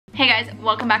Hey guys,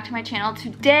 welcome back to my channel.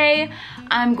 Today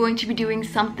I'm going to be doing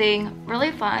something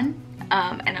really fun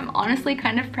and I'm honestly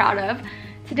kind of proud of.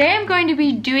 Today I'm going to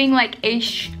be doing like a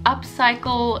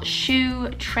upcycle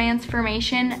shoe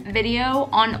transformation video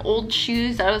on old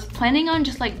shoes that I was planning on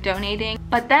just like donating.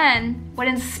 But then what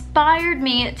inspired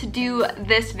me to do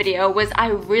this video was I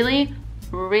really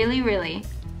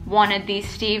wanted these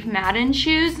Steve Madden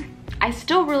shoes. I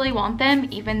still really want them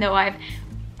even though I've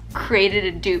created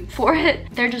a dupe for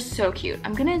it. They're just so cute.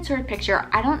 I'm gonna insert a picture.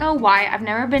 I don't know why. I've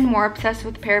never been more obsessed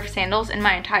with a pair of sandals in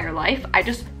my entire life. I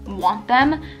just want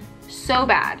them so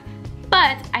bad.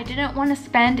 But I didn't want to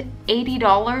spend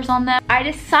 $80 on them. I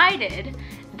decided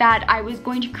that I was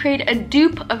going to create a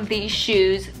dupe of these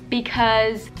shoes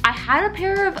because I had a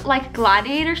pair of like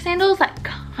gladiator sandals that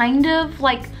kind of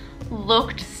like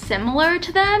looked similar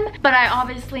to them, but I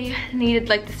obviously needed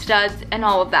like the studs and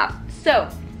all of that. So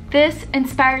this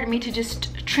inspired me to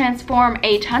just transform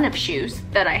a ton of shoes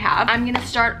that I have. I'm gonna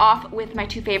start off with my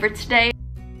two favorites today.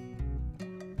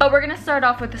 But we're gonna start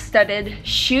off with the studded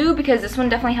shoe because this one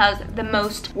definitely has the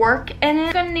most work in it.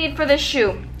 What I'm gonna need for this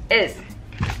shoe is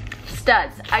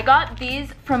studs. I got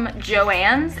these from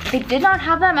Joann's. They did not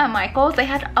have them at Michael's. They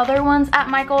had other ones at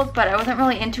Michael's, but I wasn't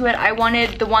really into it. I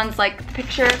wanted the ones like the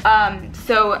picture.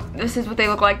 So this is what they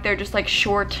look like. They're just like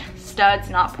short studs,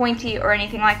 not pointy or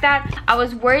anything like that. I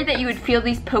was worried that you would feel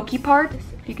these pokey parts,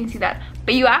 if you can see that,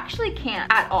 but you actually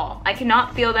can't at all. I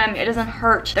cannot feel them. It doesn't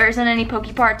hurt. There isn't any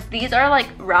pokey parts. These are like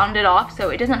rounded off, so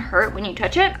it doesn't hurt when you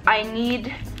touch it. I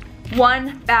need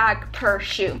one bag per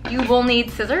shoe. You will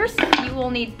need scissors. You will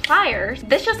need pliers.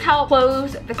 This just helps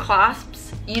close the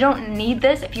clasps. You don't need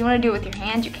this. If you want to do it with your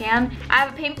hands, you can. I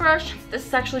have a paintbrush. This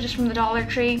is actually just from the Dollar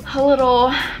Tree. A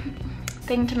little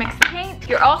thing to mix the paint.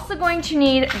 You're also going to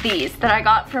need these that I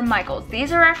got from Michael's.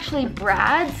 These are actually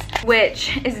brads,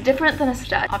 which is different than a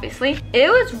stud, obviously. It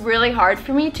was really hard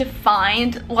for me to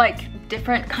find like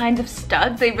different kinds of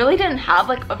studs. They really didn't have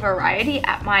like a variety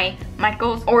at my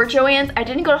Michael's or Joann's. I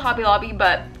didn't go to Hobby Lobby,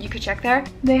 but you could check there.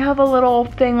 They have a little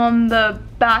thing on the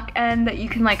back end that you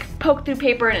can like poke through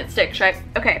paper and it sticks, right?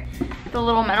 Okay, the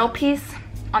little metal piece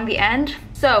on the end.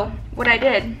 So what I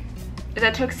did is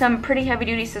I took some pretty heavy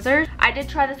duty scissors. I did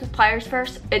try this with pliers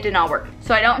first. It did not work.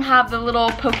 So I don't have the little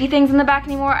pokey things in the back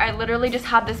anymore. I literally just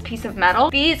have this piece of metal.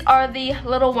 These are the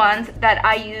little ones that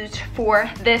I used for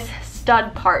this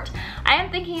stud part. I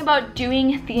am thinking about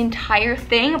doing the entire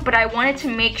thing, but I wanted to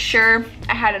make sure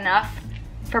I had enough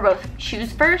for both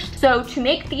shoes first. So to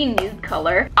make the nude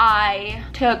color, I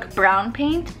took brown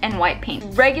paint and white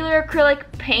paint. Regular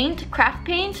acrylic paint, craft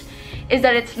paint, is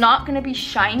that it's not gonna be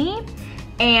shiny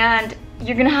and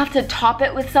you're gonna have to top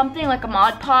it with something like a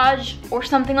Modge Podge or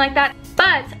something like that.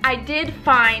 But I did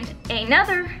find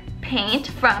another paint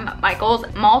from Michael's,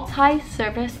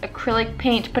 multi-surface acrylic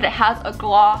paint, but it has a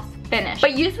gloss finish.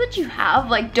 But use what you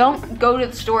have. Like, don't go to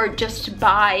the store just to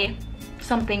buy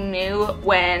something new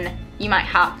when you might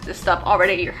have this stuff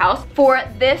already at your house. For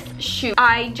this shoe,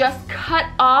 I just cut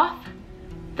off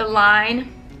the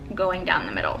line going down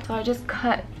the middle. So I just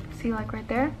cut, see, like right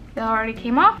there, that already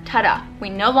came off. Ta-da, we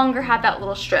no longer have that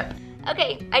little strip.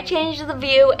 Okay, I changed the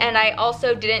view and I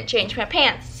also didn't change my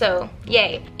pants, so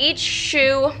yay. Each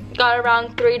shoe got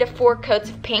around 3 to 4 coats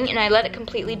of paint and I let it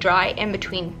completely dry in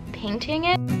between painting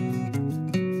it.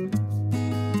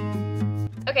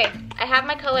 Okay, I have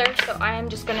my color, so I am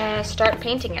just gonna start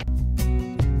painting it.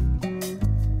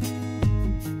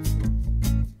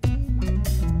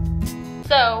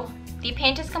 So, the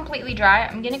paint is completely dry.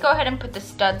 I'm gonna go ahead and put the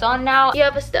studs on now. You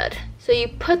have a stud. So you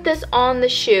put this on the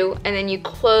shoe and then you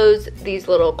close these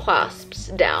little clasps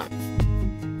down.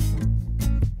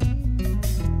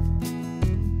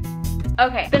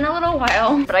 Okay, it's been a little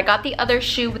while, but I got the other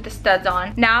shoe with the studs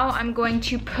on. Now I'm going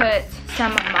to put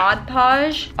some Modge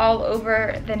Podge all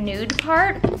over the nude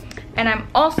part. And I'm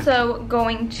also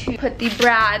going to put the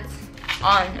brads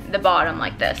on the bottom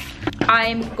like this.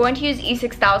 I'm going to use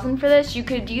E6000 for this. You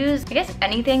could use, I guess,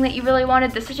 anything that you really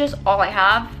wanted. This is just all I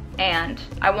have and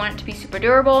I want it to be super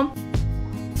durable.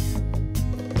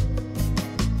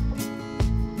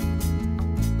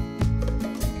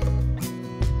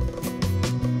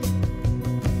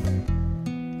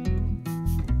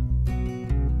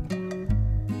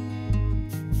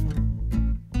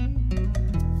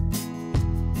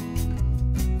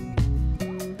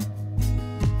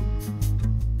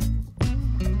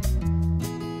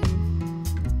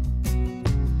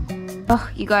 Oh,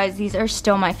 you guys, these are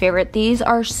still my favorite. These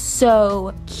are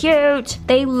so cute.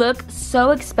 They look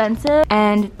so expensive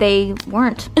and they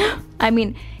weren't. I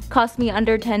mean, Cost me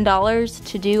under $10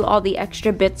 to do all the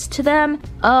extra bits to them.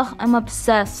 Ugh, I'm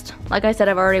obsessed. Like I said,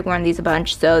 I've already worn these a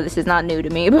bunch, so this is not new to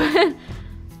me, but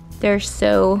they're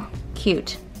so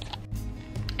cute.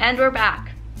 And we're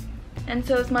back. And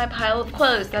so is my pile of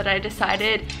clothes that I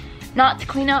decided not to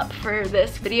clean up for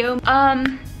this video.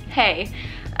 Hey,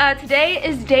 today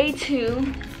is day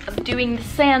 2 of doing the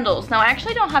sandals. Now I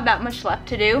actually don't have that much left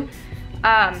to do,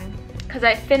 because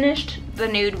I finished the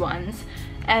nude ones.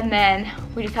 And then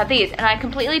we just have these, and I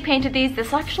completely painted these.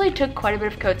 This actually took quite a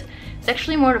bit of coats. It's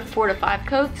actually more to 4 to 5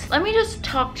 coats. Let me just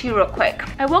talk to you real quick.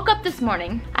 I woke up this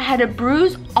morning. I had a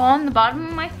bruise on the bottom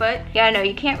of my foot. Yeah, I know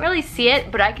you can't really see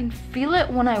it, but I can feel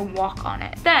it when I walk on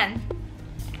it. Then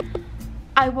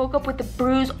I woke up with a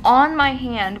bruise on my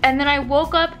hand, and then I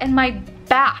woke up and my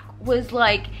back was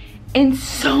like in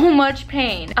so much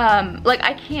pain. Like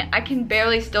I can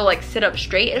barely still like sit up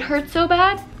straight. It hurts so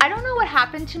bad. I don't know what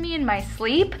happened to me in my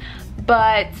sleep,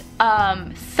 but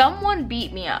someone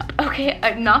beat me up. Okay,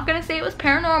 I'm not gonna say it was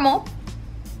paranormal.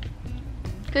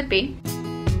 Could be.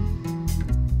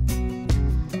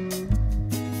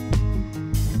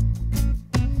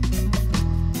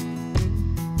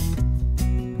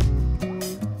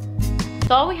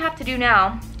 So all we have to do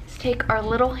now is take our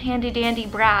little handy dandy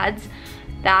brads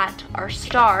that are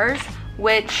stars,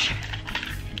 which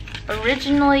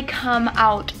originally come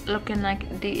out looking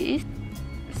like these.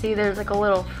 See, there's like a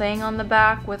little thing on the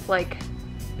back with like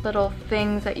little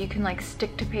things that you can like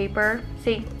stick to paper.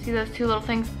 See those 2 little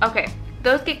things? Okay,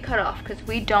 those get cut off because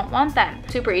we don't want them.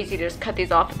 Super easy to just cut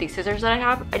these off with these scissors that I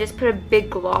have. I just put a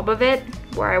big glob of it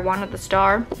where I wanted the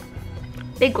star.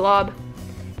 Big glob.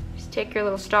 Just take your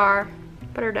little star,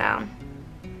 put her down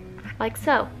like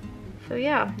so. So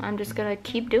yeah, I'm just gonna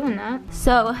keep doing that.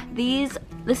 So this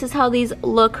is how these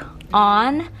look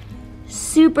on.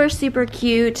 Super, super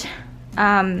cute.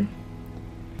 Yeah,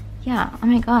 oh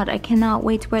my god, I cannot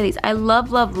wait to wear these. I love,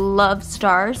 love, love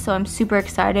stars, so I'm super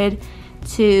excited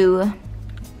to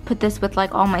put this with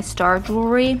like all my star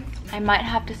jewelry. I might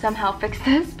have to somehow fix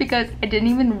this because I didn't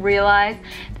even realize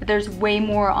that there's way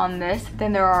more on this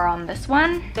than there are on this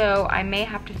one. So I may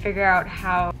have to figure out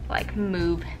how like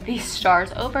move these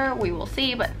stars over. We will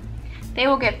see, but they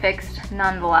will get fixed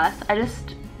nonetheless. I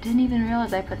just didn't even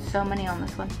realize I put so many on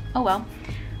this one. Oh well.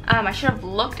 I should have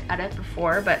looked at it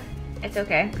before, but it's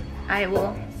okay. I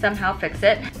will somehow fix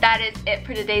it. That is it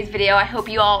for today's video. I hope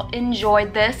you all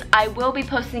enjoyed this. I will be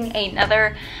posting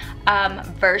another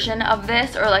version of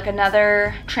this, or like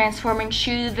another transforming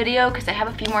shoes video, because I have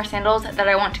a few more sandals that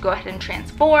I want to go ahead and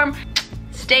transform.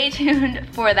 Stay tuned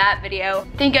for that video.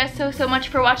 Thank you guys so much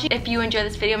for watching. If you enjoyed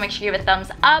this video, make sure you give it a thumbs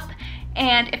up.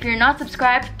 And if you're not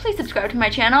subscribed, please subscribe to my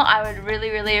channel. I would really,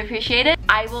 really appreciate it.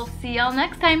 I will see y'all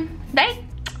next time. Bye.